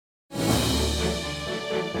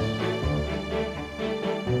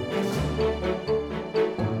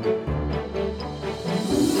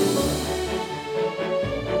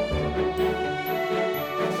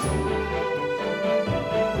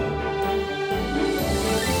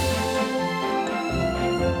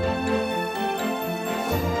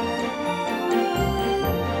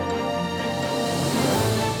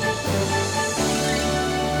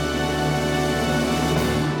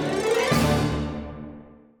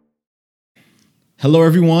Hello,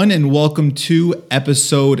 everyone, and welcome to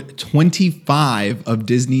episode 25 of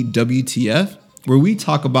Disney WTF, where we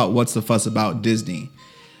talk about what's the fuss about Disney.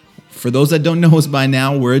 For those that don't know us by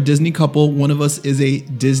now, we're a Disney couple. One of us is a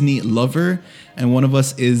Disney lover, and one of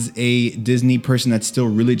us is a Disney person that's still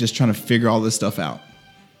really just trying to figure all this stuff out.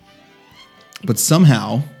 But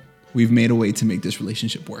somehow, we've made a way to make this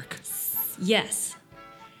relationship work. Yes.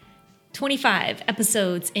 25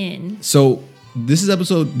 episodes in. So this is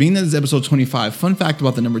being that it's episode 25, fun fact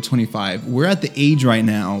about the number 25, we're at the age right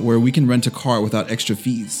now where we can rent a car without extra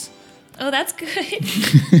fees. Oh, that's good.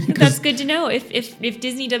 That's good to know. If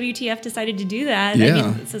Disney WTF decided to do that, Yeah. I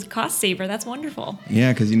mean, it's a cost saver. That's wonderful.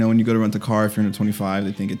 Yeah, because, when you go to rent a car, if you're under 25,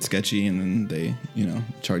 they think it's sketchy and then they,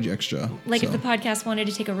 charge you extra. Like if the podcast wanted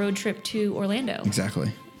to take a road trip to Orlando.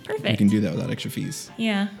 Exactly. Perfect. You can do that without extra fees.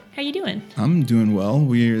 Yeah. How you doing? I'm doing well.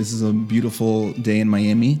 This is a beautiful day in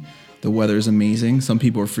Miami. The weather is amazing. Some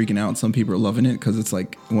people are freaking out. Some people are loving it because it's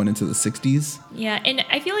went into the 60s. Yeah, and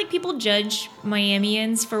I feel like people judge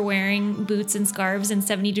Miamians for wearing boots and scarves in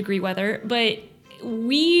 70-degree weather, but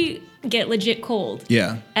we get legit cold.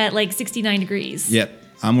 Yeah. At 69 degrees. Yep.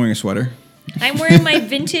 I'm wearing a sweater. I'm wearing my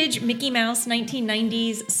vintage Mickey Mouse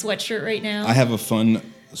 1990s sweatshirt right now. I have a fun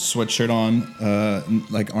sweatshirt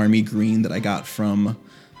on, army green that I got from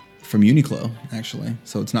Uniqlo, actually.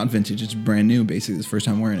 So it's not vintage, it's brand new, basically. It's the first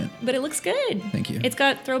time wearing it. But it looks good. Thank you. It's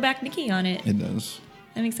got Throwback Mickey on it. It does.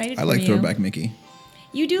 I'm excited for you. I like Throwback Mickey.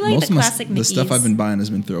 You do like the classic Mickeys. The stuff I've been buying has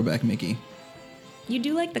been Throwback Mickey. You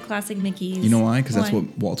do like the classic Mickeys. You know why? Because that's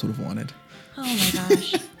what Walt would have wanted. Oh my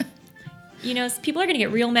gosh. People are going to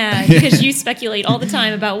get real mad because you speculate all the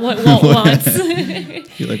time about what Walt wants. I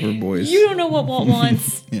feel like we're boys. You don't know what Walt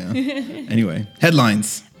wants. Yeah. Anyway,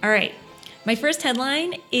 headlines. All right. My first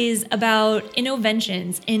headline is about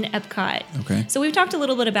Innoventions in Epcot. Okay. So we've talked a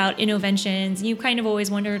little bit about Innoventions. You kind of always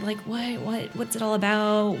wondered, what's it all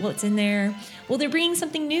about? What's in there? Well, they're bringing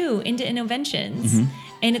something new into Innoventions,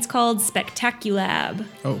 and it's called Spectaculab.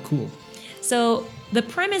 Oh, cool. So the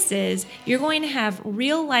premise is you're going to have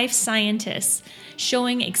real-life scientists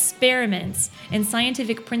showing experiments and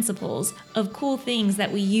scientific principles of cool things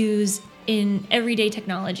that we use in everyday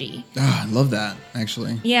technology. I love that,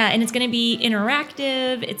 actually. Yeah, and it's going to be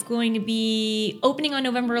interactive. It's going to be opening on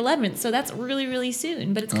November 11th, so that's really, really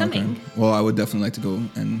soon, but it's coming. Okay. Well, I would definitely like to go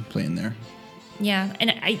and play in there. Yeah,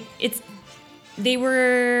 and it's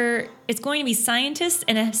going to be scientists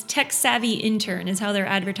and a tech-savvy intern is how they're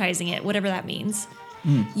advertising it, whatever that means.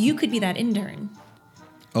 You could be that intern.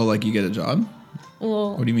 Oh, you get a job?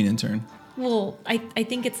 Well, what do you mean intern? Well, I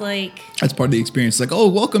think it's that's part of the experience.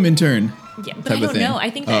 Welcome, intern. Yeah, but I don't know. I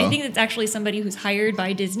think it's actually somebody who's hired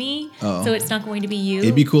by Disney, so it's not going to be you.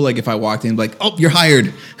 It'd be cool, if I walked in, oh, you're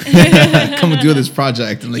hired. Come and do this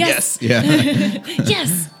project. I'm yes. Yeah.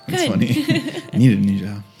 Yes, that's good. Funny. I need a new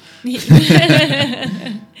job.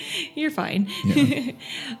 You're fine. Yeah.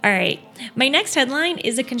 All right. My next headline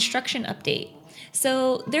is a construction update.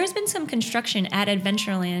 So there's been some construction at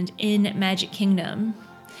Adventureland in Magic Kingdom.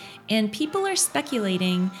 And people are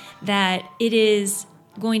speculating that it is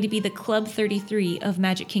going to be the Club 33 of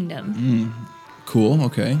Magic Kingdom. Cool,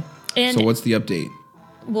 okay. And so what's the update?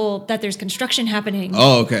 Well, that there's construction happening.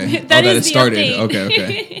 Oh, okay. that it started. Update.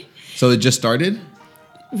 Okay. So it just started?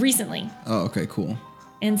 Recently. Oh, okay, cool.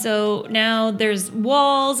 And so now there's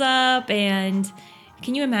walls up, and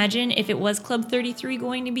can you imagine if it was Club 33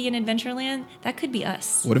 going to be in Adventureland? That could be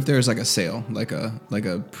us. What if there's a sale, like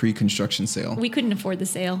a pre-construction sale? We couldn't afford the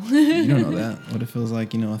sale. You don't know that. What if it was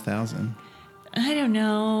 $1,000? I don't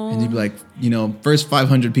know. And you'd be first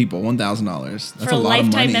 500 people, $1,000. That's for a lot of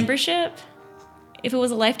money. lifetime membership? If it was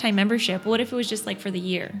a lifetime membership, what if it was just for the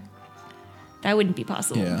year? That wouldn't be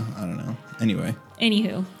possible. Yeah, I don't know. Anyway.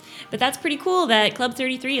 Anywho. But that's pretty cool that Club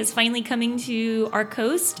 33 is finally coming to our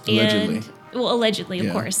coast. Allegedly. Allegedly, of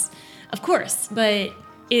Yeah. course. Of course. But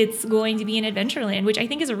it's going to be in Adventureland, which I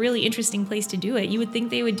think is a really interesting place to do it. You would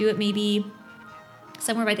think they would do it maybe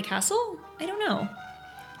somewhere by the castle? I don't know.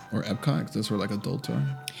 Or Epcot, because those were adult tour.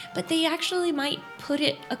 But they actually might put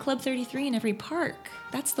a Club 33 in every park.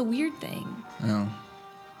 That's the weird thing. Oh.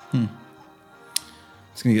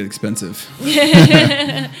 It's going to get expensive.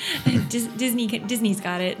 Disney's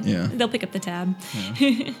got it. Yeah. They'll pick up the tab.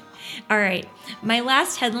 Yeah. All right. My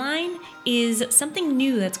last headline is something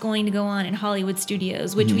new that's going to go on in Hollywood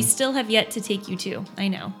Studios, which we still have yet to take you to. I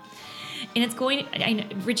know. And it's going to, I know,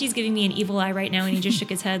 Richie's giving me an evil eye right now, and he just shook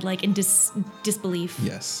his head in disbelief.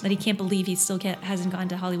 Yes. That he can't believe he still hasn't gone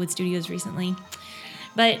to Hollywood Studios recently.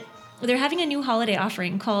 But they're having a new holiday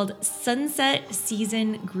offering called Sunset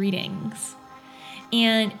Season Greetings.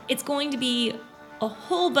 And it's going to be a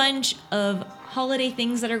whole bunch of holiday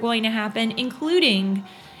things that are going to happen, including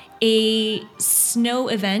a snow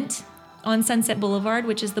event on Sunset Boulevard,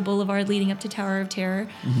 which is the boulevard leading up to Tower of Terror.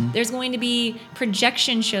 Mm-hmm. There's going to be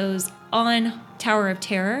projection shows on Tower of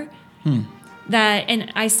Terror.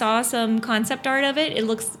 And I saw some concept art of it. It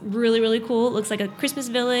looks really, really cool. It looks like a Christmas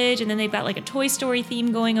village, and then they've got like a Toy Story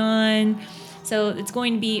theme going on. So it's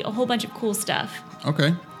going to be a whole bunch of cool stuff.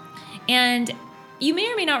 Okay. And you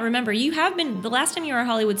may or may not remember, you have been, the last time you were at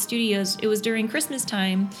Hollywood Studios, it was during Christmas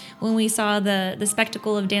time when we saw the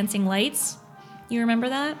spectacle of dancing lights. You remember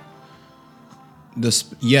that?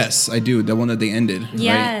 Yes, I do. The one that they ended.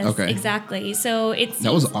 Yes, right? Okay. Exactly. So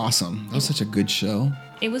that was awesome. That was such a good show.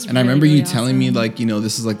 It was. And really, I remember really you telling awesome. me like,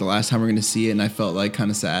 this is like the last time we're going to see it, and I felt like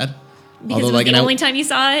kind of sad. Because it was the only time you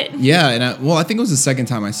saw it. Yeah, and I think it was the second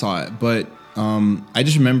time I saw it, but I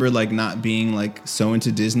just remember like not being like so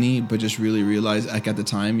into Disney, but just really realized like at the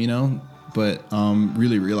time, but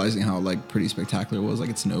really realizing how like pretty spectacular it was. Like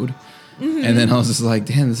it snowed. Mm-hmm. And then I was just like,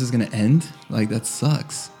 damn, this is going to end? Like, that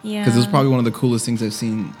sucks. Yeah. Because it was probably one of the coolest things I've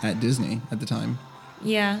seen at Disney at the time.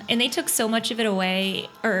 Yeah. And they took so much of it away.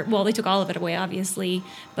 They took all of it away, obviously.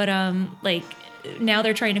 But, now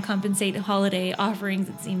they're trying to compensate the holiday offerings,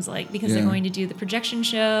 it seems like, because they're going to do the projection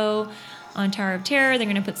show on Tower of Terror. They're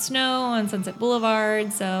going to put snow on Sunset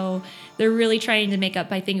Boulevard. So they're really trying to make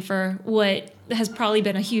up, I think, for what has probably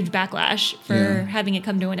been a huge backlash for having it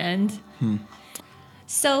come to an end.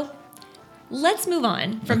 So let's move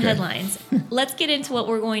on from headlines. Let's get into what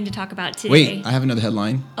we're going to talk about today. Wait, I have another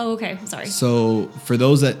headline. Oh, okay. Sorry. So for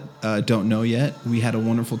those that don't know yet, we had a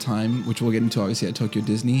wonderful time, which we'll get into obviously at Tokyo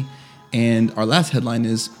Disney. And our last headline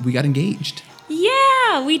is we got engaged.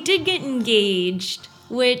 Yeah, we did get engaged,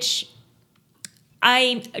 which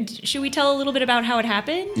should we tell a little bit about how it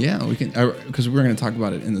happened? Yeah, we can, because we're going to talk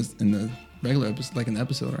about it in the regular episode, like in the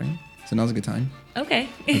episode, right? So now's a good time. Okay.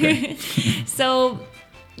 So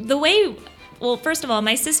first of all,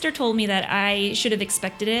 my sister told me that I should have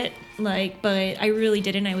expected it, but I really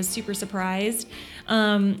didn't. I was super surprised.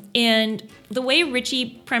 And the way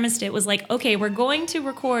Richie premised it was like, okay, we're going to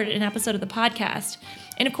record an episode of the podcast.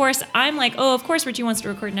 And of course, I'm like, oh, of course Richie wants to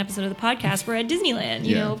record an episode of the podcast. We're at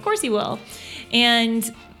Disneyland, of course he will. And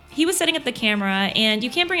he was setting up the camera, and you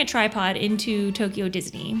can't bring a tripod into Tokyo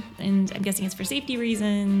Disney. And I'm guessing it's for safety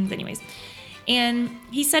reasons. Anyways. And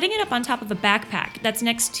he's setting it up on top of a backpack that's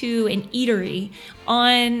next to an eatery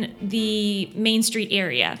on the Main Street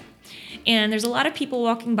area. And there's a lot of people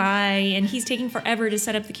walking by, and he's taking forever to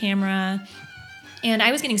set up the camera. And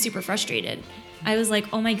I was getting super frustrated. I was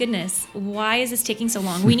like, oh my goodness, why is this taking so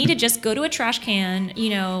long? We need to just go to a trash can,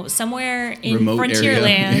 somewhere in remote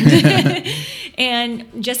Frontierland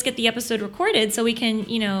and just get the episode recorded so we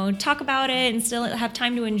can, talk about it and still have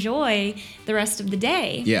time to enjoy the rest of the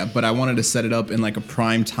day. Yeah, but I wanted to set it up in like a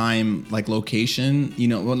prime time like location,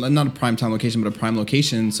 well, not a prime time location, but a prime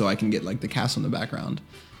location so I can get like the castle in the background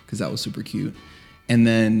because that was super cute. And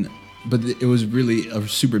then but it was really a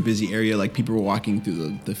super busy area. Like people were walking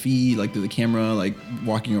through the feed, like through the camera, like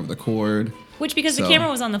walking over the cord. Which because the camera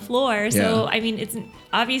was on the floor, so I mean, it's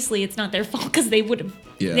not their fault because they would have.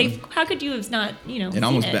 Yeah. How could you have not? It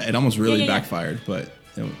almost really backfired, but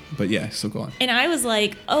yeah, so go on. And I was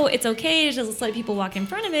like, oh, it's okay to just let people walk in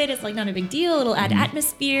front of it. It's like not a big deal. It'll add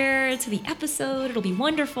atmosphere to the episode. It'll be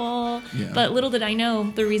wonderful. Yeah. But little did I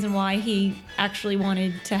know the reason why he actually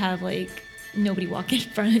wanted to have like nobody walk in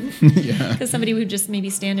front. Yeah. Because somebody would just maybe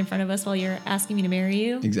stand in front of us while you're asking me to marry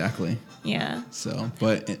you. Exactly. Yeah. So,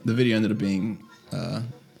 but the video ended up being the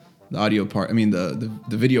audio part. I mean, the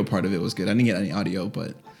video part of it was good. I didn't get any audio,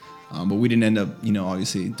 but we didn't end up,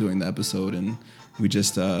 obviously doing the episode, and we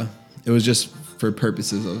just it was just for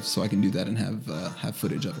purposes of so I can do that and have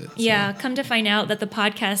footage of it. So. Yeah, come to find out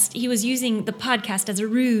that he was using the podcast as a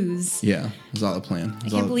ruse. Yeah, it was all a plan. I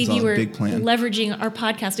can't believe you were leveraging our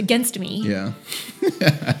podcast against me. Yeah,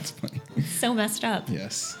 that's funny. So messed up.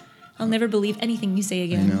 Yes. I'll never believe anything you say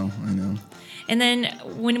again. I know. And then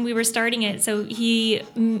when we were starting it, so he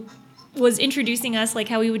was introducing us like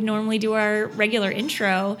how we would normally do our regular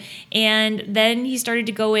intro, and then he started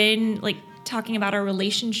to go in like talking about our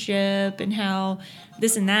relationship and how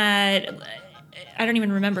this and that. I don't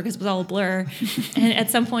even remember because it was all a blur. And at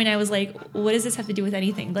some point I was like, what does this have to do with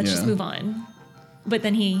anything? Let's just move on. But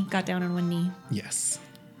then he got down on one knee. Yes.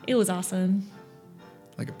 It was awesome.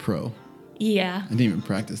 Like a pro. Yeah. I didn't even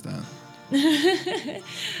practice that.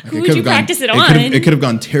 Who would you practice it on? It could have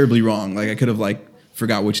gone terribly wrong. Like I could have like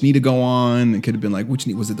forgot which knee to go on. It could have been like, which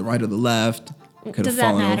knee was it, the right or the left? Could Does have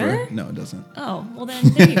fallen that matter? over. No, it doesn't. Oh, well then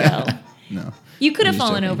there you go. No. You could have I'm just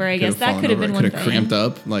fallen joking. over, I guess. That fallen could have over. been one Could thing. have cramped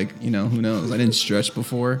up. Like, who knows? I didn't stretch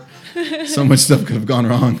before. So much stuff could have gone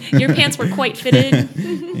wrong. Your pants were quite fitted.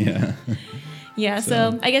 Yeah. Yeah,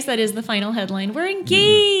 so I guess that is the final headline. We're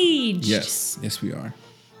engaged. Yes, we are.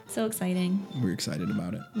 So exciting. We're excited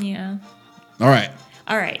about it. Yeah. All right.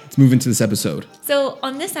 Let's move into this episode. So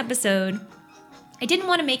on this episode, I didn't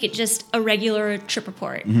want to make it just a regular trip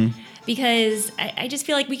report because I just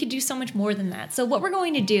feel like we could do so much more than that. So what we're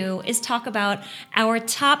going to do is talk about our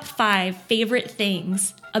top 5 favorite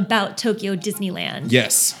things about Tokyo Disneyland.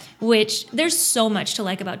 Yes. Which there's so much to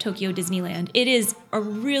like about Tokyo Disneyland. It is a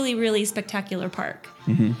really, really spectacular park.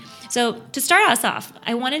 So to start us off,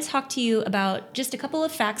 I want to talk to you about just a couple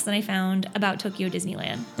of facts that I found about Tokyo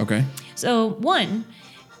Disneyland. Okay. So one,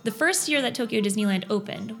 the first year that Tokyo Disneyland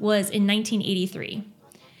opened was in 1983,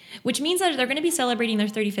 which means that they're going to be celebrating their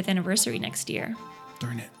 35th anniversary next year.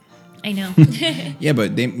 Darn it. I know. Yeah,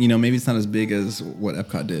 but they, maybe it's not as big as what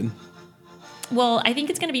Epcot did. Well, I think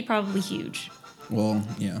it's going to be probably huge. Well,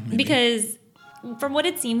 yeah. Maybe. Because from what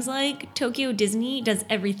it seems like, Tokyo Disney does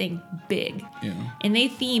everything big. Yeah. And they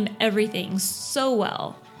theme everything so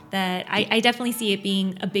well that I definitely see it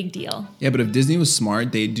being a big deal. Yeah, but if Disney was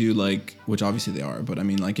smart, they'd do which obviously they are, but I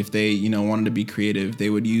mean, if they, wanted to be creative, they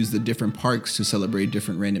would use the different parks to celebrate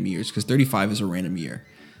different random years, because 35 is a random year.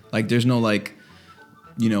 There's no,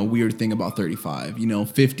 weird thing about 35.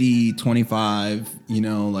 50, 25,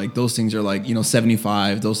 those things are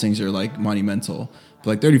 75, those things are monumental.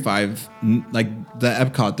 But 35, the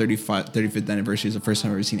Epcot 35th anniversary is the first time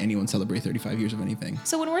I've ever seen anyone celebrate 35 years of anything.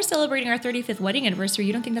 So when we're celebrating our 35th wedding anniversary,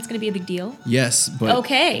 you don't think that's going to be a big deal? Yes, but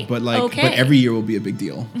okay. But every year will be a big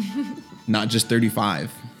deal, not just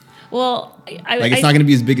 35. Well, it's not going to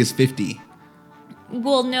be as big as 50.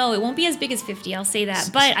 Well, no, it won't be as big as 50, I'll say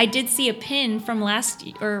that. But I did see a pin from it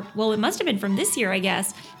must have been from this year, I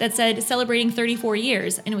guess, that said celebrating 34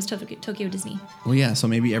 years, and it was Tokyo Disney. Well, yeah, so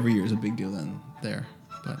maybe every year is a big deal then there.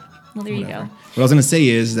 But well, there whatever. you go. What I was going to say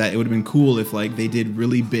is that it would have been cool if they did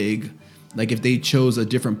really big, if they chose a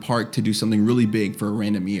different park to do something really big for a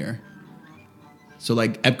random year. So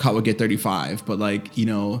Epcot would get 35, but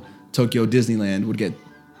Tokyo Disneyland would get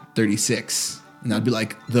 36. And that'd be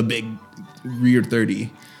the big rear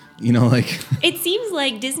 30, It seems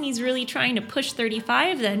like Disney's really trying to push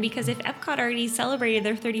 35 then, because if Epcot already celebrated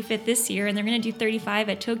their 35th this year and they're going to do 35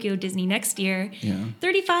 at Tokyo Disney next year,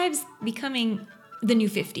 35's becoming the new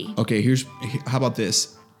 50. Okay, how about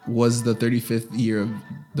this? Was the 35th year of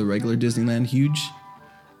the regular Disneyland huge?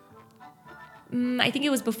 I think it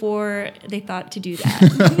was before they thought to do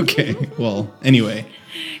that. Okay, well, anyway.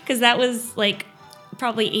 Because that was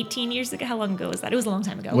probably 18 years ago. How long ago was that? It was a long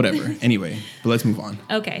time ago. Whatever. Anyway, but let's move on.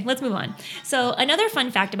 Okay, let's move on. So another fun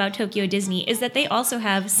fact about Tokyo Disney is that they also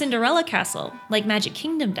have Cinderella Castle, like Magic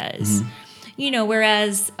Kingdom does.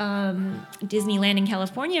 Whereas Disneyland in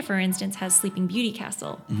California, for instance, has Sleeping Beauty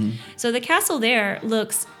Castle. So the castle there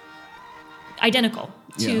looks identical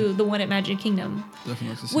to the one at Magic Kingdom. Definitely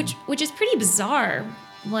looks the same. Which is pretty bizarre.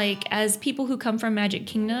 As people who come from Magic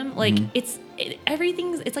Kingdom,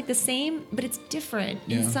 everything's the same, but it's different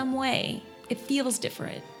in some way. It feels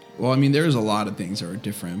different. Well, I mean, there's a lot of things that are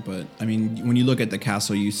different, but I mean, when you look at the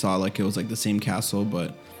castle, you saw it was the same castle,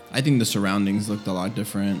 but I think the surroundings looked a lot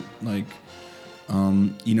different.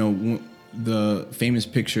 The famous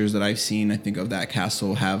pictures that I've seen, I think, of that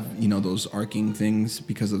castle have, those arcing things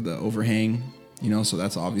because of the overhang, so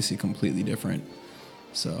that's obviously completely different.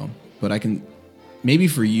 So, but maybe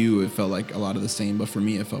for you, it felt a lot of the same, but for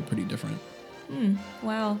me, it felt pretty different.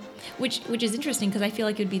 Wow. Which is interesting because I feel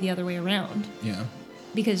like it would be the other way around. Yeah.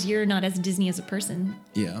 Because you're not as Disney as a person.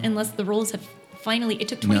 Yeah. Unless the roles have finally... It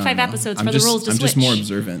took 25 episodes for the roles to switch. I'm just more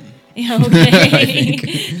observant. Yeah,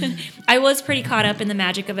 okay. I was pretty caught up in the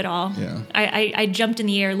magic of it all. Yeah. I jumped in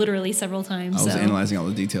the air literally several times. I was analyzing all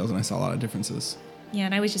the details and I saw a lot of differences. Yeah,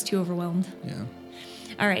 and I was just too overwhelmed. Yeah.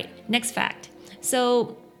 All right, next fact.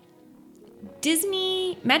 So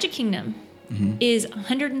Magic Kingdom is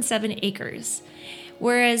 107 acres,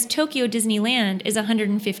 whereas Tokyo Disneyland is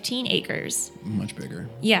 115 acres. Much bigger.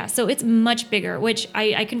 Yeah, so it's much bigger, which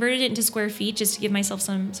I converted it into square feet just to give myself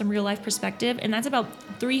some real life perspective, and that's about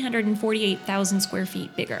 348,000 square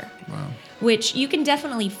feet bigger. Wow. Which you can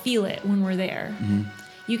definitely feel it when we're there.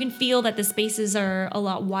 You can feel that the spaces are a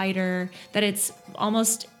lot wider, that it's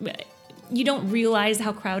almost... You don't realize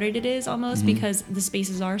how crowded it is almost because the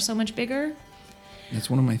spaces are so much bigger. That's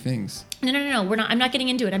one of my things. No. We're not. I'm not getting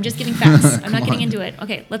into it. I'm just giving facts. I'm not getting into it.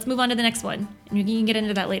 Okay, let's move on to the next one. And you can get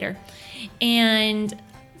into that later. And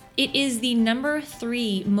it is the number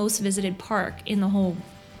 3 most visited park in the whole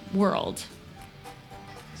world.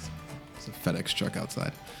 It's a FedEx truck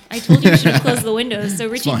outside. I told you we should have closed the windows. So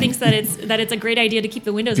Richie fine. thinks that it's a great idea to keep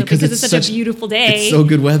the windows open because it's such a beautiful day. It's so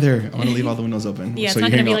good weather. I want to leave all the windows open. Yeah, so it's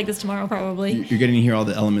not going to be like this tomorrow, probably. You're getting to hear all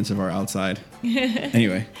the elements of our outside.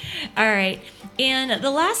 Anyway. All right. And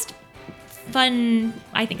the last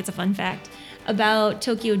I think it's a fun fact about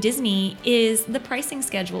Tokyo Disney is the pricing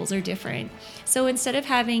schedules are different. So instead of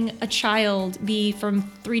having a child be from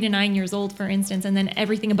 3 to 9 years old, for instance, and then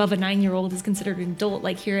everything above a 9-year-old is considered an adult,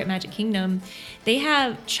 like here at Magic Kingdom, they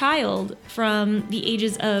have child from the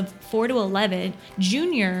ages of 4 to 11,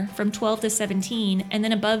 junior from 12 to 17, and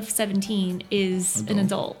then above 17 is an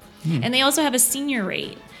adult. And they also have a senior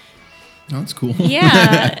rate. Oh, that's cool.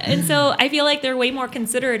 Yeah. And so I feel like they're way more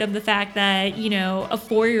considerate of the fact that, a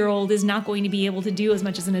 4-year-old is not going to be able to do as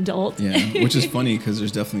much as an adult. Yeah, which is funny because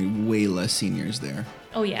there's definitely way less seniors there.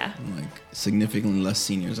 Oh, yeah. Like, significantly less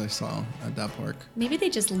seniors I saw at that park. Maybe they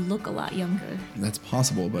just look a lot younger. That's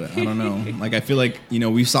possible, but I don't know. Like, I feel like,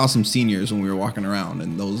 we saw some seniors when we were walking around,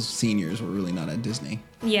 and those seniors were really not at Disney.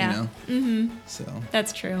 Yeah. Mm-hmm. So.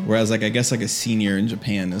 That's true. Whereas, like, I guess, like, a senior in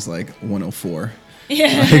Japan is, like, 104.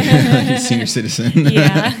 Yeah. Like a senior citizen.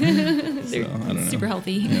 Yeah. They're I don't know. Super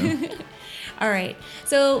healthy. Yeah. All right.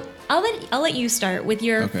 So I'll let you start with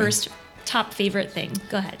your first top favorite thing.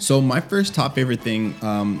 Go ahead. So my first top favorite thing,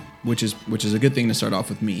 which is a good thing to start off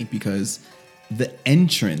with me, because the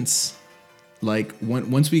entrance, like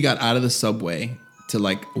once we got out of the subway to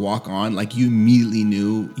like walk on, like you immediately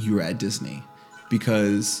knew you were at Disney,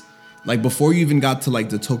 because like before you even got to like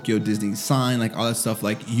the Tokyo Disney sign, like all that stuff,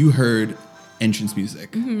 like you heard entrance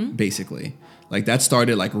music, basically. Like that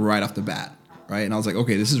started like right off the bat, right? And I was like,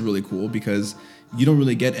 okay, this is really cool, because you don't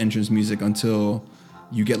really get entrance music until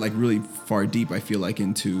you get like really far deep, I feel like,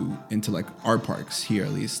 into like our parks here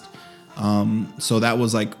at least. So that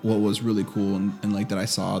was like what was really cool and like that I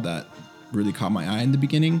saw that really caught my eye in the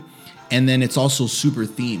beginning. And then it's also super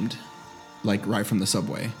themed, like right from the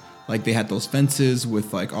subway. Like they had those fences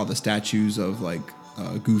with like all the statues of like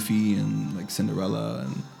Goofy and like Cinderella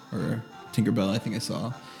or Tinkerbell, I think I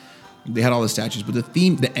saw. They had all the statues, but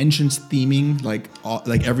the entrance theming, like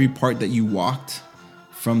every part that you walked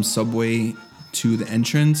from subway to the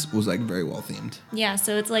entrance was like very well themed. Yeah,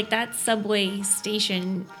 so it's like that subway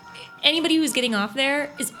station. Anybody who's getting off there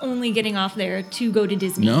is only getting off there to go to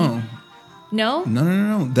Disney. No. No?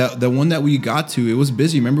 No. The one that we got to, it was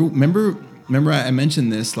busy. Remember I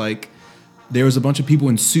mentioned this, like there was a bunch of people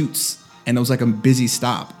in suits and it was like a busy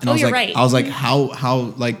stop. And you're right. I was like,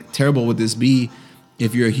 how like terrible would this be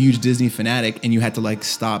if you're a huge Disney fanatic and you had to like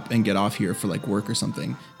stop and get off here for like work or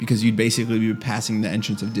something, because you'd basically be passing the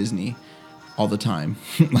entrance of Disney all the time,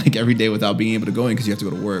 like every day without being able to go in because you have to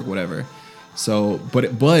go to work, whatever. So, but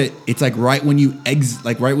it's like right when you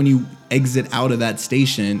exit out of that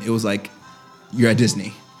station, it was like you're at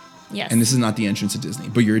Disney. Yes. And this is not the entrance to Disney,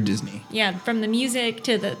 but you're at Disney. Yeah, from the music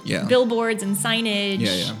to the billboards and signage.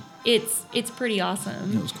 Yeah. It's pretty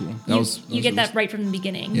awesome. It was cool. You get that right from the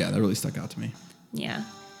beginning. Yeah, that really stuck out to me. Yeah.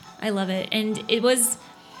 I love it. And it was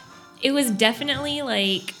definitely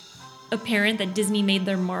like apparent that Disney made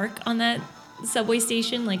their mark on that subway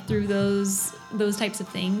station, like through those types of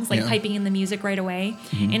things, like piping in the music right away.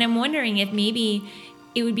 Mm-hmm. And I'm wondering if maybe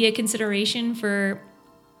it would be a consideration for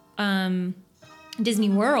Disney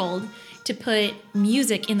World to put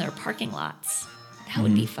music in their parking lots. That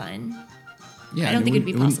would be fun. Yeah, I don't think it'd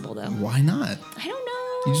be possible though. Why not? I don't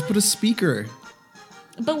know. You just put a speaker.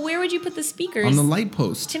 But where would you put the speakers? On the light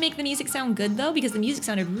post. To make the music sound good though, because the music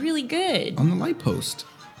sounded really good. On the light post.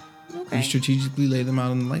 Okay. You strategically lay them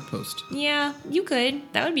out on the light post. Yeah, you could.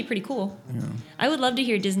 That would be pretty cool. Yeah. I would love to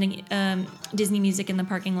hear Disney music in the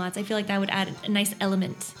parking lots. I feel like that would add a nice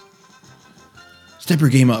element. Step your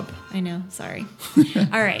game up. I know. Sorry.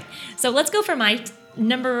 All right. So let's go for my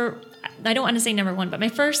I don't want to say number one, but my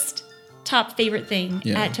first top favorite thing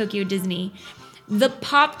at Tokyo Disney. The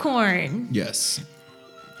popcorn. Yes.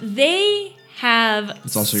 They have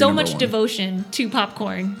so much one. Devotion to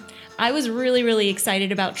popcorn. I was really, really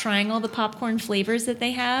excited about trying all the popcorn flavors that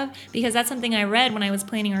they have, because that's something I read when I was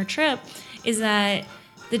planning our trip, is that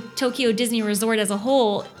the Tokyo Disney Resort as a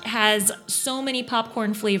whole has so many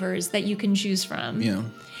popcorn flavors that you can choose from. Yeah.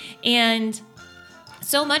 And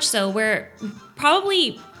so much so where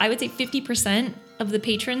probably, I would say 50% of the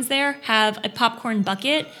patrons there have a popcorn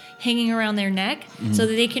bucket hanging around their neck so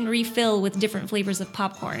that they can refill with different flavors of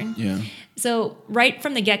popcorn. Yeah. So right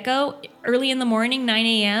from the get-go, early in the morning, 9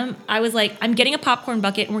 a.m., I was like, I'm getting a popcorn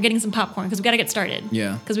bucket and we're getting some popcorn because we got to get started.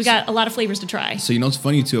 Yeah. Because we got a lot of flavors to try. So you know what's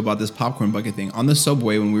funny too about this popcorn bucket thing? On the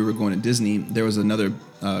subway when we were going to Disney, there was another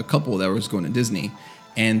couple that was going to Disney.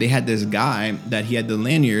 And they had this guy that he had the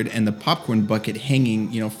lanyard and the popcorn bucket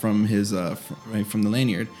hanging, from his from the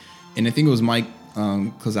lanyard. and I think it was Mike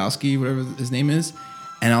Kozlowski, whatever his name is.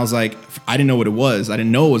 And I was like, I didn't know what it was. I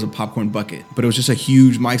didn't know it was a popcorn bucket, but it was just a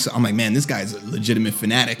huge Mike. I'm like, man, this guy's a legitimate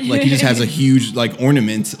fanatic. Like, he just has a huge like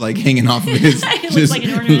ornament like hanging off of his just like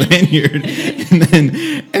lanyard.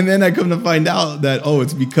 and then I come to find out that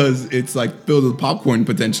it's because it's like filled with popcorn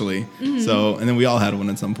potentially. Mm-hmm. So, and then we all had one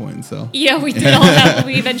at some point. So yeah, we did all have.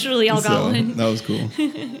 We eventually all got one. That was cool.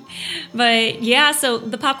 But yeah, so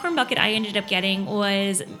the popcorn bucket I ended up getting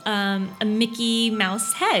was a Mickey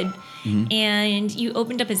Mouse head. Mm-hmm. And you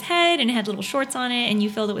opened up his head and it had little shorts on it and you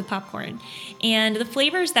filled it with popcorn. And the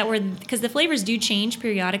flavors that were, because the flavors do change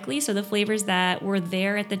periodically, so the flavors that were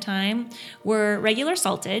there at the time were regular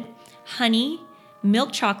salted, honey,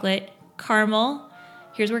 milk chocolate, caramel,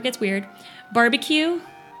 here's where it gets weird, barbecue,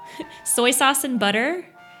 soy sauce and butter,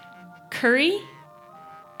 curry,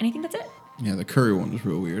 and I think that's it. Yeah, the curry one was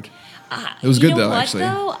real weird. It was good though, actually.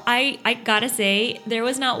 Though? I gotta say, there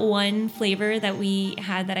was not one flavor that we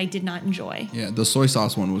had that I did not enjoy. Yeah, the soy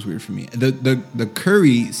sauce one was weird for me. The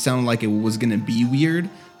curry sounded like it was gonna be weird,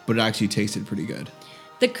 but it actually tasted pretty good.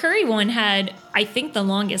 The curry one had, I think, the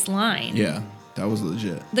longest line. Yeah, that was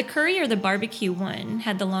legit. The curry or the barbecue one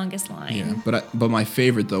had the longest line. Yeah, but my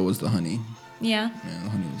favorite though was the honey. Yeah. Yeah, the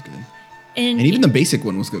honey was good. And even the basic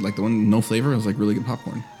one was good. Like the one no flavor was like really good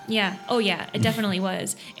popcorn. Yeah. Oh yeah, it definitely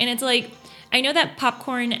was. And it's like, I know that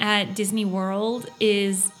popcorn at Disney World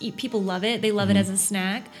people love it. They love it as a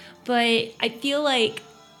snack. But I feel like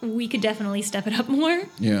we could definitely step it up more.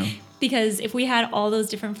 Yeah. Because if we had all those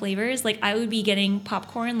different flavors, like I would be getting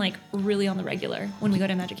popcorn like really on the regular when we go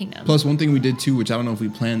to Magic Kingdom. Plus one thing we did too, which I don't know if we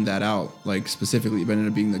planned that out like specifically, but ended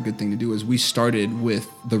up being the good thing to do, is we started with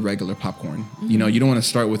the regular popcorn. Mm-hmm. You know, you don't want to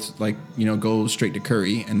start with like, you know, go straight to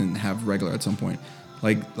curry and then have regular at some point.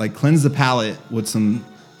 Like cleanse the palate with some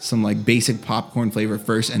like basic popcorn flavor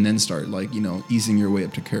first, and then start like, you know, easing your way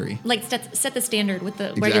up to curry. Like set the standard with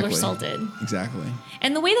the regular salted. Exactly.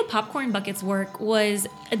 And the way the popcorn buckets work was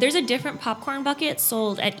there's a different popcorn bucket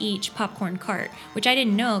sold at each popcorn cart, which I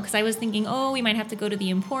didn't know because I was thinking, we might have to go to the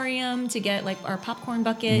Emporium to get like our popcorn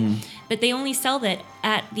bucket, but they only sell that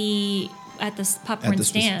at the popcorn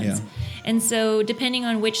stands. And so depending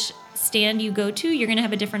on which stand you go to, you're going to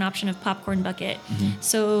have a different option of popcorn bucket. Mm-hmm.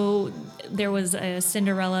 So there was a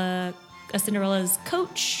Cinderella's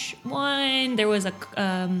Coach one. There was a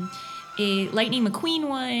Lightning McQueen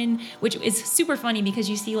one, which is super funny because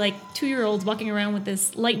you see like 2-year-olds walking around with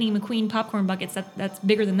this Lightning McQueen popcorn buckets that's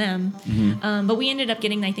bigger than them. Mm-hmm. But we ended up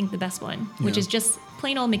getting, I think, the best one, which is just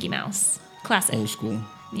plain old Mickey Mouse. Classic. Old school.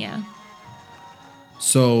 Yeah.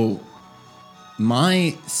 So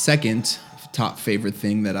my second top favorite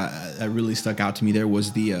thing that really stuck out to me there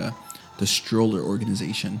was the stroller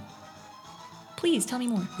organization. Please tell me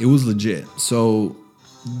more. It was legit. So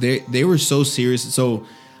they were so serious. So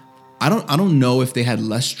I don't know if they had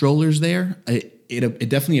less strollers there. It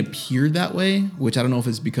definitely appeared that way, which I don't know if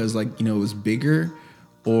it's because like, you know, it was bigger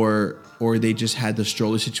or they just had the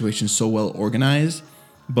stroller situation so well organized.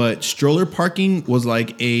 But stroller parking was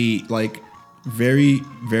like a very,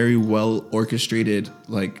 very well orchestrated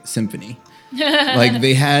like symphony. Like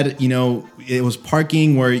they had, you know, it was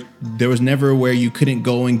parking where there was never where you couldn't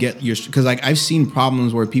go and get your, because like I've seen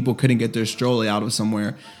problems where people couldn't get their stroller out of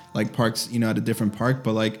somewhere, like parks, you know, at a different park.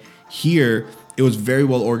 But like here, it was very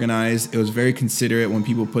well organized. It was very considerate when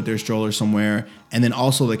people put their stroller somewhere. And then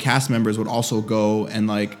also the cast members would also go and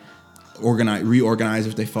like reorganize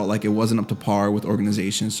if they felt like it wasn't up to par with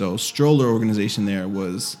organization. So stroller organization there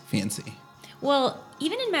was fancy. Well,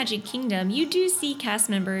 even in Magic Kingdom, you do see cast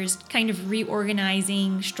members kind of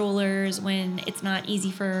reorganizing strollers when it's not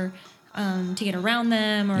easy for to get around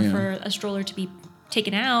them, or for a stroller to be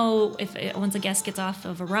taken out once a guest gets off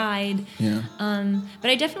of a ride. Yeah. But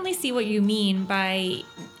I definitely see what you mean by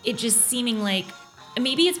it just seeming like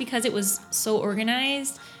maybe it's because it was so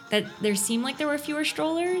organized that there seemed like there were fewer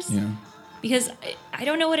strollers. Yeah. Because I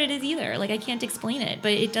don't know what it is either. Like I can't explain it,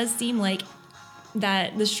 but it does seem like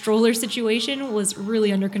that the stroller situation was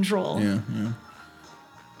really under control. Yeah.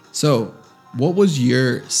 So, what was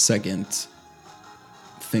your second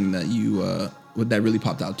thing that you that really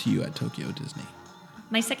popped out to you at Tokyo Disney?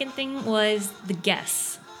 My second thing was the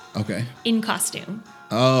guests. Okay. In costume.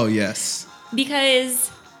 Oh yes.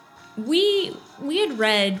 Because we had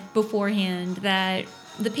read beforehand that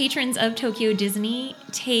the patrons of Tokyo Disney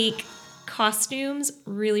take costumes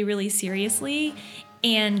really, really seriously,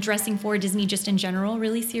 and dressing for Disney just in general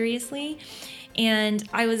really seriously. And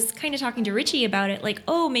I was kind of talking to Richie about it, like,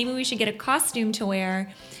 maybe we should get a costume to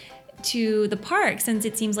wear to the park, since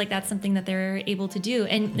it seems like that's something that they're able to do.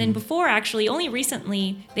 And then before, actually, only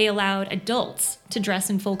recently, they allowed adults to dress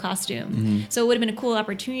in full costume. So it would have been a cool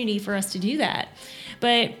opportunity for us to do that.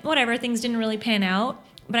 But whatever, things didn't really pan out.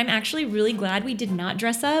 But I'm actually really glad we did not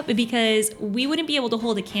dress up, because we wouldn't be able to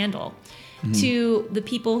hold a candle to the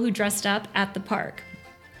people who dressed up at the park.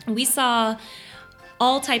 We saw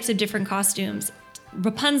all types of different costumes.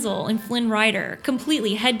 Rapunzel and Flynn Rider,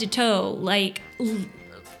 completely head to toe, like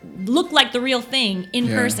looked like the real thing in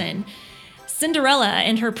person. Cinderella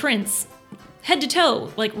and her prince, head to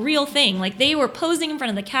toe, like real thing. Like they were posing in front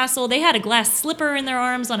of the castle. They had a glass slipper in their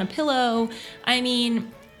arms on a pillow. I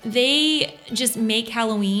mean, they just make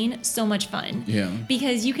Halloween so much fun. Yeah.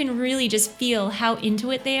 Because you can really just feel how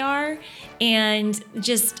into it they are, and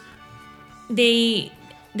just they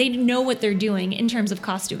know what they're doing in terms of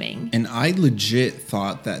costuming. And I legit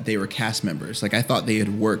thought that they were cast members. Like I thought they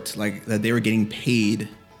had worked, like that they were getting paid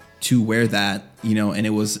to wear that, you know, and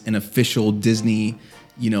it was an official Disney,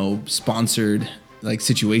 you know, sponsored like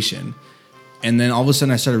situation. And then all of a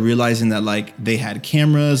sudden I started realizing that like they had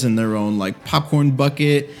cameras and their own like popcorn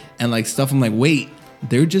bucket and like stuff. I'm like, wait,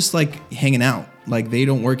 they're just like hanging out. Like they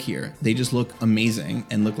don't work here. They just look amazing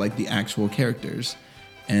and look like the actual characters.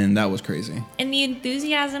 And that was crazy. And the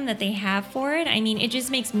enthusiasm that they have for it, I mean, it just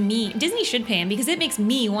makes me... Disney should pay them, because it makes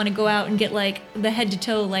me want to go out and get, like, the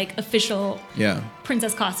head-to-toe, like, official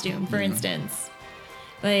princess costume, for instance.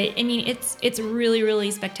 But, I mean, it's really, really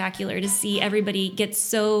spectacular to see everybody get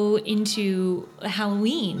so into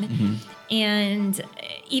Halloween. And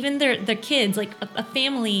even their kids, like, a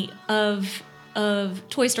family of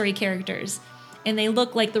Toy Story characters. And they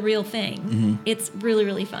look like the real thing. It's really,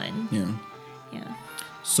 really fun. Yeah.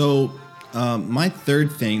 So my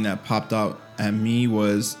third thing that popped out at me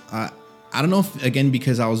was, I don't know if, again,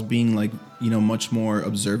 because I was being like, you know, much more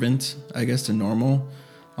observant, I guess, to normal,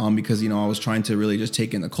 because, you know, I was trying to really just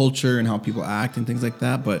take in the culture and how people act and things like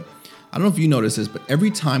that. But I don't know if you noticed this, but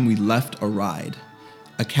every time we left a ride,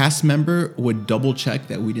 a cast member would double check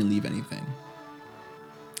that we didn't leave anything.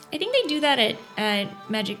 I think they do that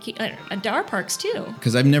at our parks too.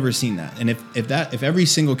 Because I've never seen that, and if every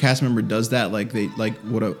single cast member does that, like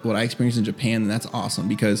what I experienced in Japan, then that's awesome.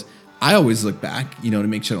 Because I always look back, you know, to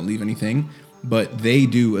make sure I don't leave anything, but they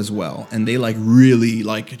do as well, and they like really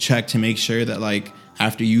like check to make sure that like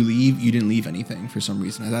after you leave, you didn't leave anything for some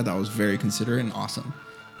reason. I thought that was very considerate and awesome.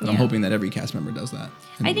 And I'm hoping that every cast member does that.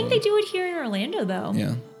 I think they do it here in Orlando though.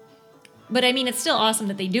 Yeah. But I mean, it's still awesome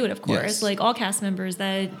that they do it, of course. Yes. Like all cast members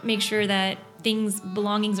that make sure that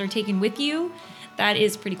belongings are taken with you, that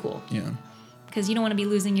is pretty cool. Yeah. Because you don't want to be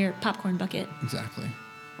losing your popcorn bucket. Exactly.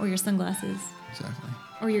 Or your sunglasses. Exactly.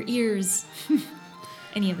 Or your ears.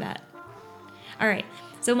 Any of that. All right.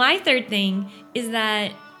 So my third thing is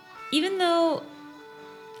that even though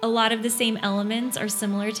a lot of the same elements are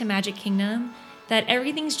similar to Magic Kingdom, that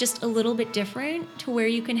everything's just a little bit different to where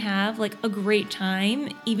you can have like a great time,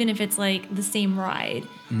 even if it's like the same ride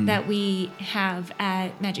that we have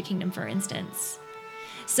at Magic Kingdom, for instance.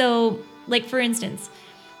 So like, for instance,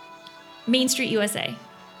 Main Street USA.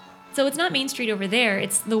 So it's not Main Street over there,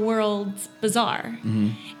 it's the World's Bazaar.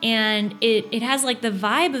 And it has like the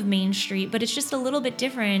vibe of Main Street, but it's just a little bit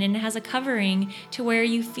different, and it has a covering to where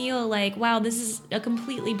you feel like, wow, this is a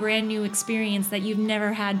completely brand new experience that you've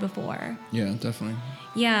never had before. Yeah, definitely.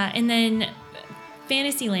 Yeah, and then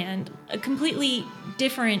Fantasyland, a completely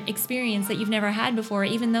different experience that you've never had before,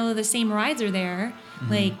 even though the same rides are there,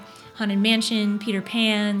 like Haunted Mansion, Peter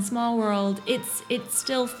Pan, Small World, it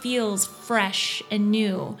still feels fresh and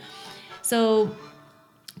new. So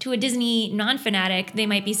to a Disney non-fanatic, they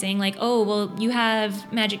might be saying like, oh, well, you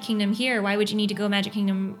have Magic Kingdom here. Why would you need to go Magic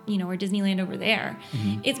Kingdom, you know, or Disneyland over there?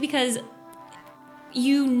 It's because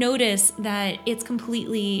you notice that it's a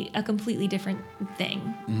completely different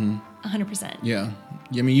thing. 100%. Yeah.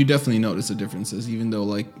 I mean, you definitely notice the differences, even though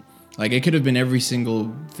like it could have been every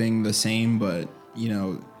single thing the same, but, you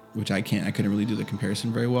know, which I couldn't really do the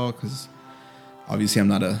comparison very well because obviously I'm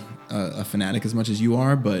not a fanatic as much as you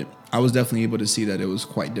are, but I was definitely able to see that it was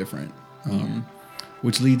quite different.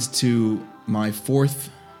 Which leads to my fourth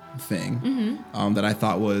thing that I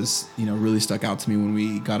thought was, you know, really stuck out to me when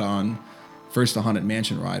we got on first the Haunted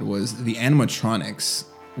Mansion ride was the animatronics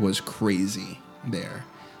was crazy there.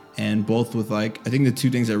 And both with like, I think the two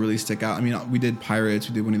things that really stick out, I mean, we did Pirates,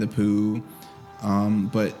 we did Winnie the Pooh,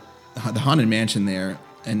 but the Haunted Mansion there,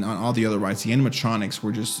 and on all the other rides, the animatronics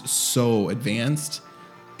were just so advanced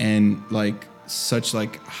and like such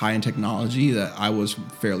like high in technology that I was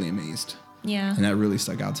fairly amazed. Yeah. And that really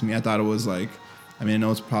stuck out to me. I thought it was like, I mean, I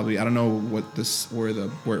know it's probably, I don't know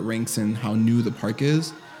where it ranks in how new the park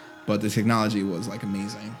is, but the technology was like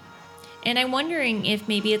amazing. And I'm wondering if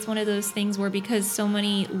maybe it's one of those things where because so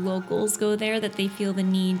many locals go there that they feel the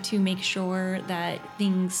need to make sure that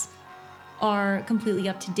things are completely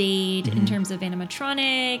up to date in terms of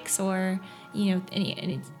animatronics or,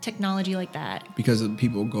 any technology like that. Because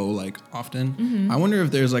people go like often. I wonder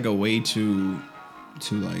if there's like a way to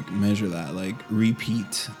like measure that, like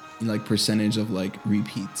repeat, like percentage of like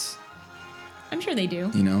repeats. I'm sure they do.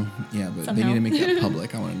 Yeah, but Somehow. They need to make that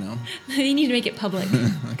public. I want to know. They need to make it public.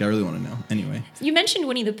 Like, I really want to know. Anyway. You mentioned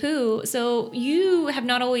Winnie the Pooh. So you have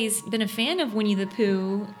not always been a fan of Winnie the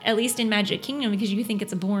Pooh, at least in Magic Kingdom, because you think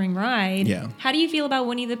it's a boring ride. Yeah. How do you feel about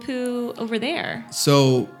Winnie the Pooh over there?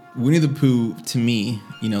 So Winnie the Pooh, to me,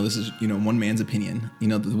 this is, one man's opinion.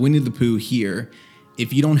 The Winnie the Pooh here,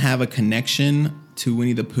 if you don't have a connection to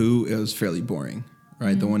Winnie the Pooh, it was fairly boring,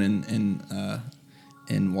 right? The one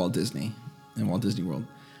in Walt Disney. In Walt Disney World,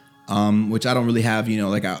 which I don't really have,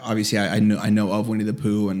 obviously I know of Winnie the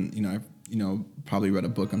Pooh, and I've probably read a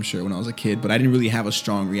book, I'm sure, when I was a kid, but I didn't really have a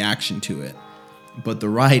strong reaction to it. But the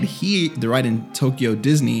ride in Tokyo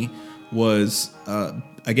Disney was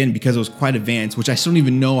again, because it was quite advanced, which I still don't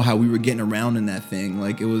even know how we were getting around in that thing.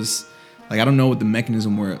 Like, it was like, I don't know what the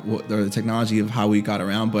mechanism or the technology of how we got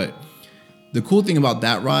around, but the cool thing about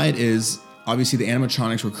that ride is obviously the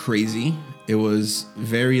animatronics were crazy. It was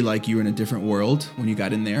very like you were in a different world when you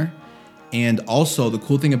got in there. And also the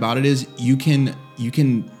cool thing about it is you can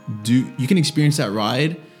experience that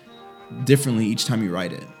ride differently each time you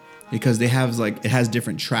ride it, because it has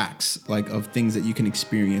different tracks like of things that you can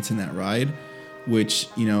experience in that ride, which,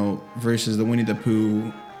 versus the Winnie the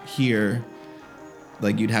Pooh here,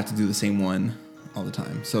 like you'd have to do the same one all the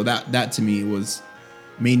time. So that to me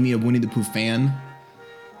made me a Winnie the Pooh fan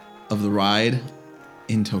of the ride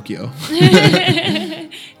in Tokyo.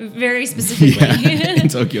 Very specifically. Yeah, in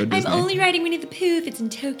Tokyo Disney. I'm only riding Winnie the Pooh if it's in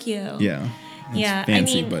Tokyo. Yeah. It's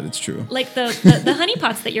fancy, but it's true. Like the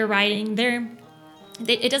honeypots that you're riding,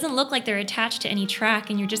 it doesn't look like they're attached to any track,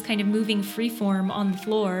 and you're just kind of moving freeform on the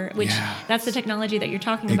floor, which that's the technology that you're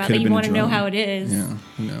talking about, that you want to know how it is. Yeah,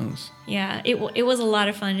 who knows? Yeah, it was a lot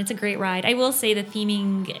of fun. It's a great ride. I will say the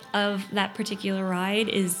theming of that particular ride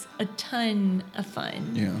is a ton of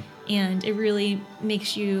fun. Yeah. And it really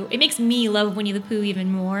makes me love Winnie the Pooh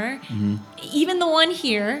even more. Even the one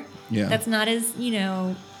here, that's not as,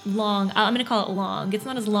 long. I'm going to call it long. It's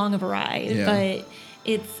not as long of a ride, but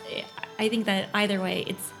I think that either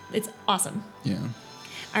way, it's awesome. Yeah.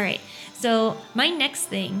 All right. So my next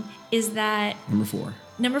thing is that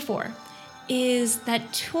Number 4 is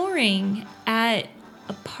that touring at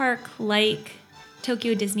a park like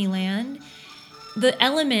Tokyo Disneyland, the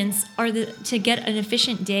elements are to get an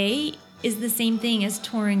efficient day is the same thing as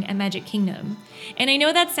touring at Magic Kingdom. And I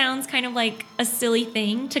know that sounds kind of like a silly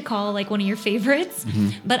thing to call like one of your favorites,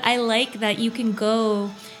 but I like that you can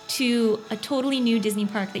go to a totally new Disney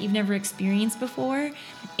park that you've never experienced before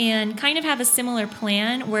and kind of have a similar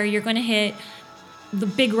plan where you're going to hit the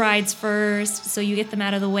big rides first, so you get them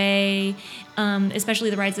out of the way, especially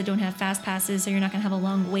the rides that don't have fast passes, so you're not going to have a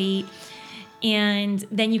long wait. And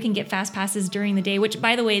then you can get fast passes during the day, which,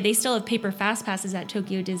 by the way, they still have paper fast passes at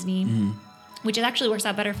Tokyo Disney, which it actually works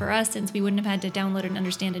out better for us since we wouldn't have had to download and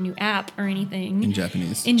understand a new app or anything. In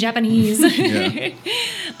Japanese.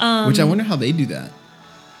 Yeah. Which I wonder how they do that.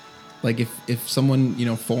 Like if someone,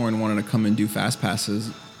 foreign wanted to come and do fast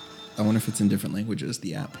passes, I wonder if it's in different languages,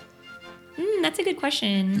 the app. That's a good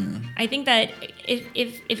question. Yeah. I think that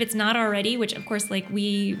if it's not already, which of course, like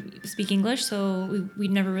we speak English, so we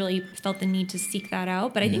never really felt the need to seek that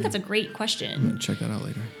out. But I think that's a great question. I'm gonna check that out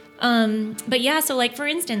later. But yeah, so like for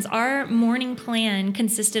instance, our morning plan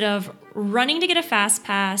consisted of running to get a fast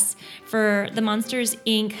pass for the Monsters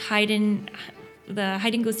Inc. hide and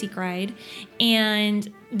go seek ride,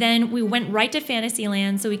 and then we went right to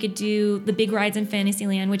Fantasyland so we could do the big rides in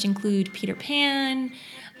Fantasyland, which include Peter Pan,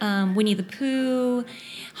 Winnie the Pooh,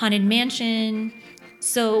 Haunted Mansion.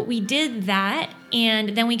 So we did that, and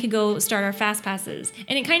then we could go start our fast passes.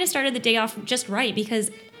 And it kind of started the day off just right, because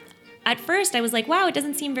at first I was like, wow, it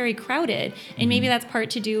doesn't seem very crowded. And maybe that's part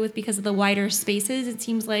to do with because of the wider spaces it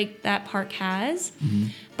seems like that park has.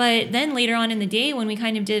 But then later on in the day, when we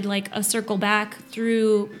kind of did like a circle back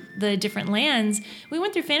through the different lands, we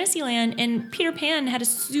went through Fantasyland, and Peter Pan had a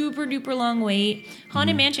super duper long wait.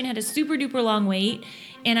 Haunted Mansion had a super duper long wait.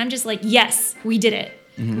 And I'm just like, yes, we did it.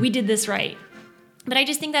 We did this right. But I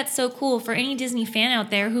just think that's so cool for any Disney fan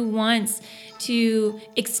out there who wants to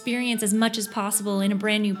experience as much as possible in a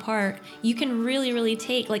brand new park. You can really, really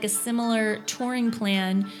take like a similar touring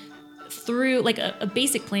plan through, like a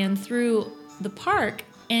basic plan through the park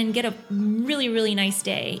and get a really, really nice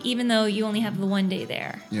day, even though you only have the one day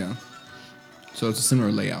there. Yeah. So it's a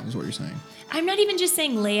similar layout is what you're saying. I'm not even just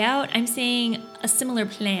saying layout. I'm saying a similar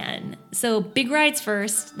plan. So big rides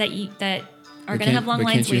first that are going to have long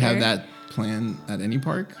lines later. Can't you have that plan at any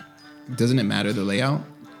park? Doesn't it matter the layout?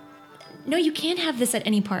 No, you can't have this at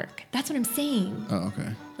any park. That's what I'm saying. Oh, okay.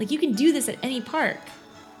 Like, you can do this at any park.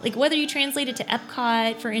 Like, whether you translate it to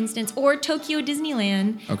Epcot, for instance, or Tokyo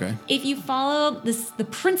Disneyland. Okay. If you follow the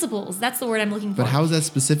principles, that's the word I'm looking for. But how is that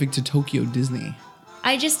specific to Tokyo Disney?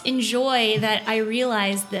 I just enjoy that I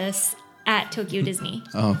realized this at Tokyo Disney.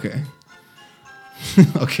 Oh, okay.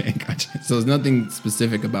 Okay, gotcha. So there's nothing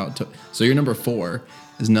specific about... So your number 4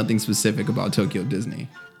 is nothing specific about Tokyo Disney.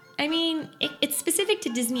 I mean, it's specific to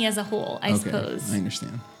Disney as a whole, I suppose. I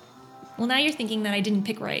understand. Well, now you're thinking that I didn't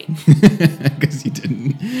pick right. Because you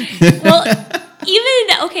didn't. Well,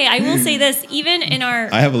 I will say this, even in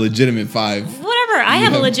our... I have a legitimate 5. Whatever, I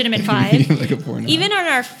have a legitimate 5. You have like a 4 now. Even on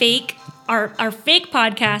our fake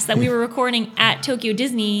podcast that we were recording at Tokyo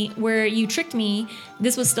Disney, where you tricked me,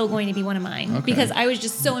 this was still going to be one of mine. Okay. Because I was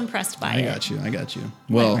just so impressed by it. I got you.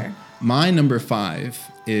 Well, whatever. My number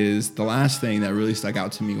 5 is the last thing that really stuck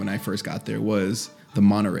out to me when I first got there was the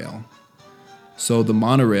monorail. So the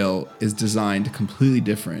monorail is designed completely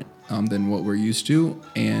different than what we're used to,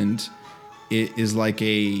 and it is like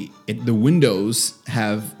the windows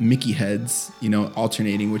have Mickey heads,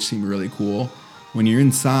 alternating, which seem really cool. When you're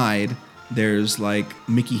inside, there's like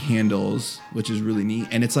Mickey handles, which is really neat,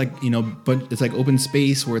 and it's like but it's like open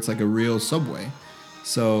space where it's like a real subway.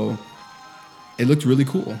 So it looked really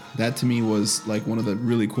cool. That to me was like one of the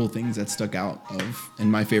really cool things that stuck out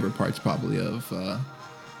and my favorite parts probably of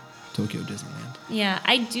Tokyo Disneyland. Yeah,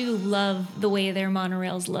 I do love the way their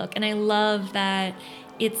monorails look, and I love that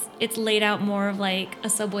it's laid out more of like a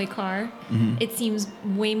subway car. Mm-hmm. It seems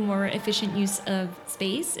way more efficient use of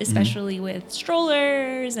space, especially with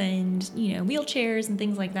strollers and wheelchairs and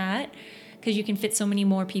things like that, because you can fit so many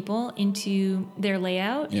more people into their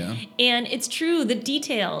layout. Yeah. And it's true, the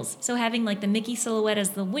details. So having like the Mickey silhouette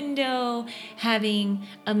as the window, having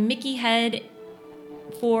a Mickey head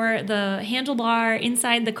for the handlebar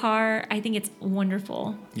inside the car, I think it's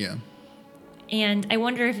wonderful. Yeah. And I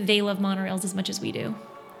wonder if they love monorails as much as we do.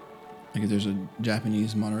 Like if there's a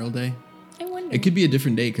Japanese monorail day? I wonder. It could be a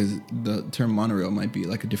different day because the term monorail might be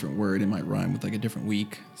like a different word. It might rhyme with like a different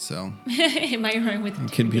week. So it might rhyme with.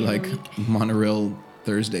 It could be like monorail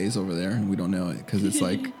Thursdays over there, and we don't know it because it's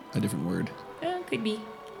like a different word. Could be.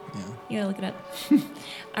 Yeah. You gotta look it up.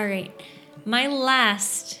 All right. My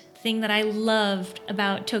last thing that I loved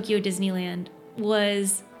about Tokyo Disneyland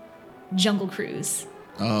was Jungle Cruise.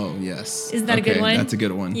 Oh, yes. Isn't that a good one? That's a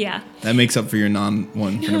good one. Yeah. That makes up for your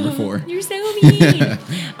non-one for number 4. You're so mean.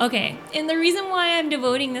 Okay. And the reason why I'm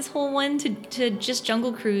devoting this whole one to just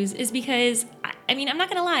Jungle Cruise is because, I'm not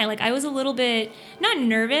going to lie. Like, I was a little bit, not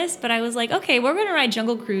nervous, but I was like, okay, we're going to ride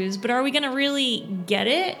Jungle Cruise, but are we going to really get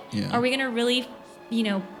it? Yeah. Are we going to really,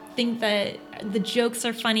 think that the jokes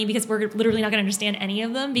are funny because we're literally not going to understand any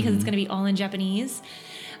of them because it's going to be all in Japanese?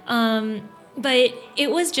 But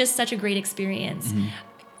it was just such a great experience. Mm-hmm.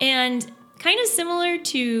 And kind of similar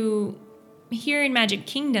to here in Magic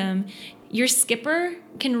Kingdom, your skipper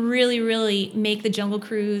can really, really make the Jungle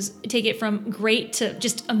Cruise, take it from great to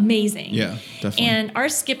just amazing. Yeah, definitely. And our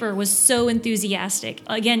skipper was so enthusiastic.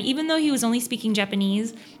 Again, even though he was only speaking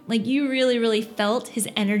Japanese, like you really, really felt his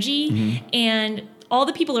energy. Mm-hmm. And all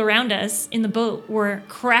the people around us in the boat were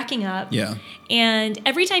cracking up. Yeah. And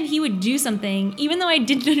every time he would do something, even though I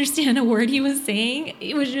didn't understand a word he was saying,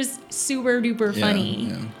 it was just super duper funny.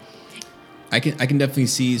 Yeah. I can definitely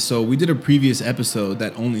see. So we did a previous episode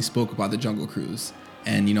that only spoke about the Jungle Cruise.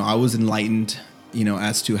 And, I was enlightened,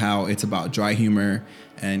 as to how it's about dry humor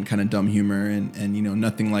and kind of dumb humor and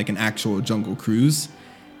nothing like an actual Jungle Cruise.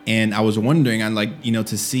 And I was wondering,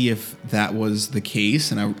 to see if that was the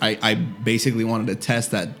case. And I basically wanted to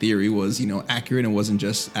test that theory was, accurate and wasn't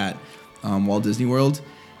just at Walt Disney World.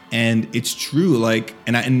 And it's true.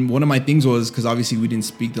 And one of my things was, because obviously we didn't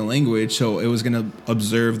speak the language, so it was going to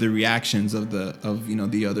observe the reactions of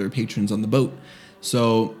the other patrons on the boat.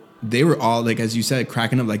 So they were all, as you said,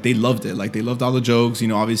 cracking up. They loved it. They loved all the jokes.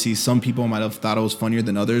 Obviously some people might have thought it was funnier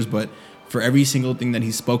than others, but for every single thing that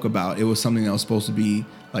he spoke about, it was something that was supposed to be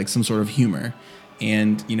some sort of humor.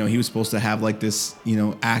 And, he was supposed to have this,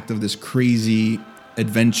 act of this crazy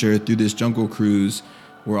adventure through this jungle cruise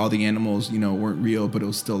where all the animals, weren't real, but it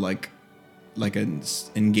was still like an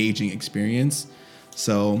engaging experience.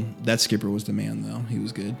 So that skipper was the man, though. He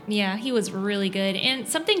was good. Yeah, he was really good. And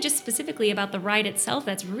something just specifically about the ride itself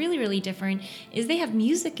that's really, really different is they have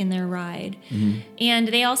music in their ride. Mm-hmm. And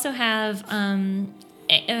they also have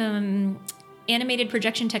animated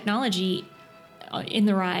projection technology in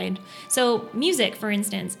the ride. So music, for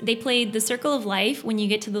instance, they played The Circle of Life when you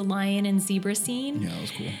get to the lion and zebra scene. Yeah, that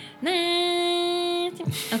was cool.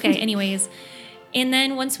 Okay, anyways. And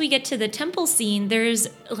then once we get to the temple scene, there's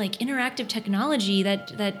like interactive technology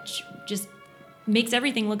that just makes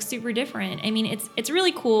everything look super different. I mean, it's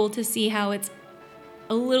really cool to see how it's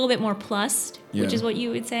a little bit more plussed, which is what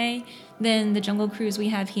you would say, than the Jungle Cruise we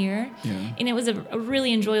have here. Yeah. And it was a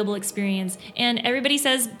really enjoyable experience. And everybody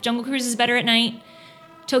says Jungle Cruise is better at night.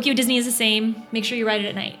 Tokyo Disney is the same. Make sure you ride it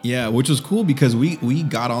at night. Yeah, which was cool because we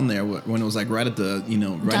got on there when it was like right at the,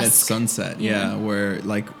 right at Dusk. sunset. Yeah, where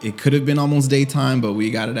like it could have been almost daytime, but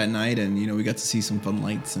we got it at night, and we got to see some fun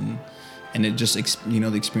lights, and it just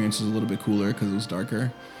the experience was a little bit cooler because it was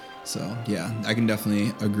darker. So yeah, I can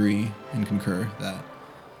definitely agree and concur that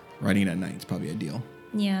riding it at night is probably ideal.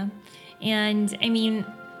 Yeah, and I mean,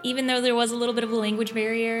 even though there was a little bit of a language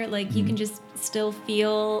barrier, like you can just still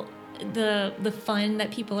feel the fun that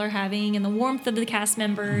people are having and the warmth of the cast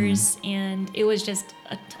members, and it was just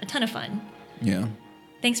a ton of fun. Yeah.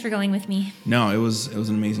 Thanks for going with me. No, it was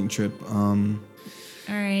an amazing trip. All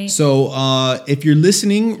right. So if you're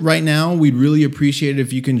listening right now, we'd really appreciate it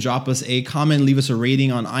if you can drop us a comment, leave us a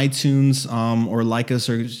rating on iTunes, or like us,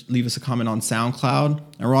 or leave us a comment on SoundCloud.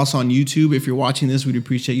 And we're also on YouTube. If you're watching this, we'd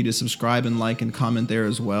appreciate you to subscribe and like and comment there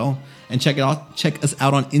as well. And check us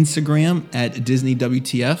out on Instagram at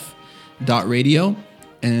DisneyWTF.radio.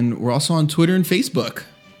 And we're also on Twitter and Facebook.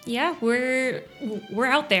 Yeah, we're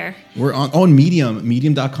out there. We're on Medium,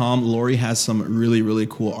 medium.com. Lori has some really, really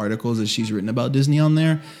cool articles that she's written about Disney on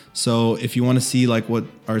there. So if you want to see like what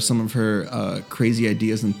are some of her crazy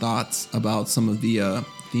ideas and thoughts about some of the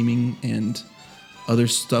theming and other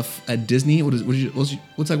stuff at Disney,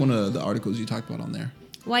 what's like one of the articles you talked about on there?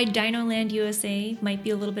 Why Dinoland USA might be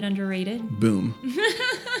a little bit underrated. Boom.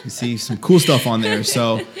 You see some cool stuff on there.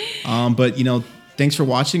 So, but thanks for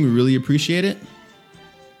watching. We really appreciate it.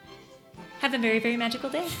 Have a very, very magical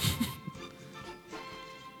day.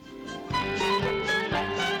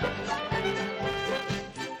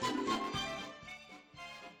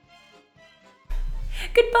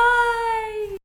 Goodbye.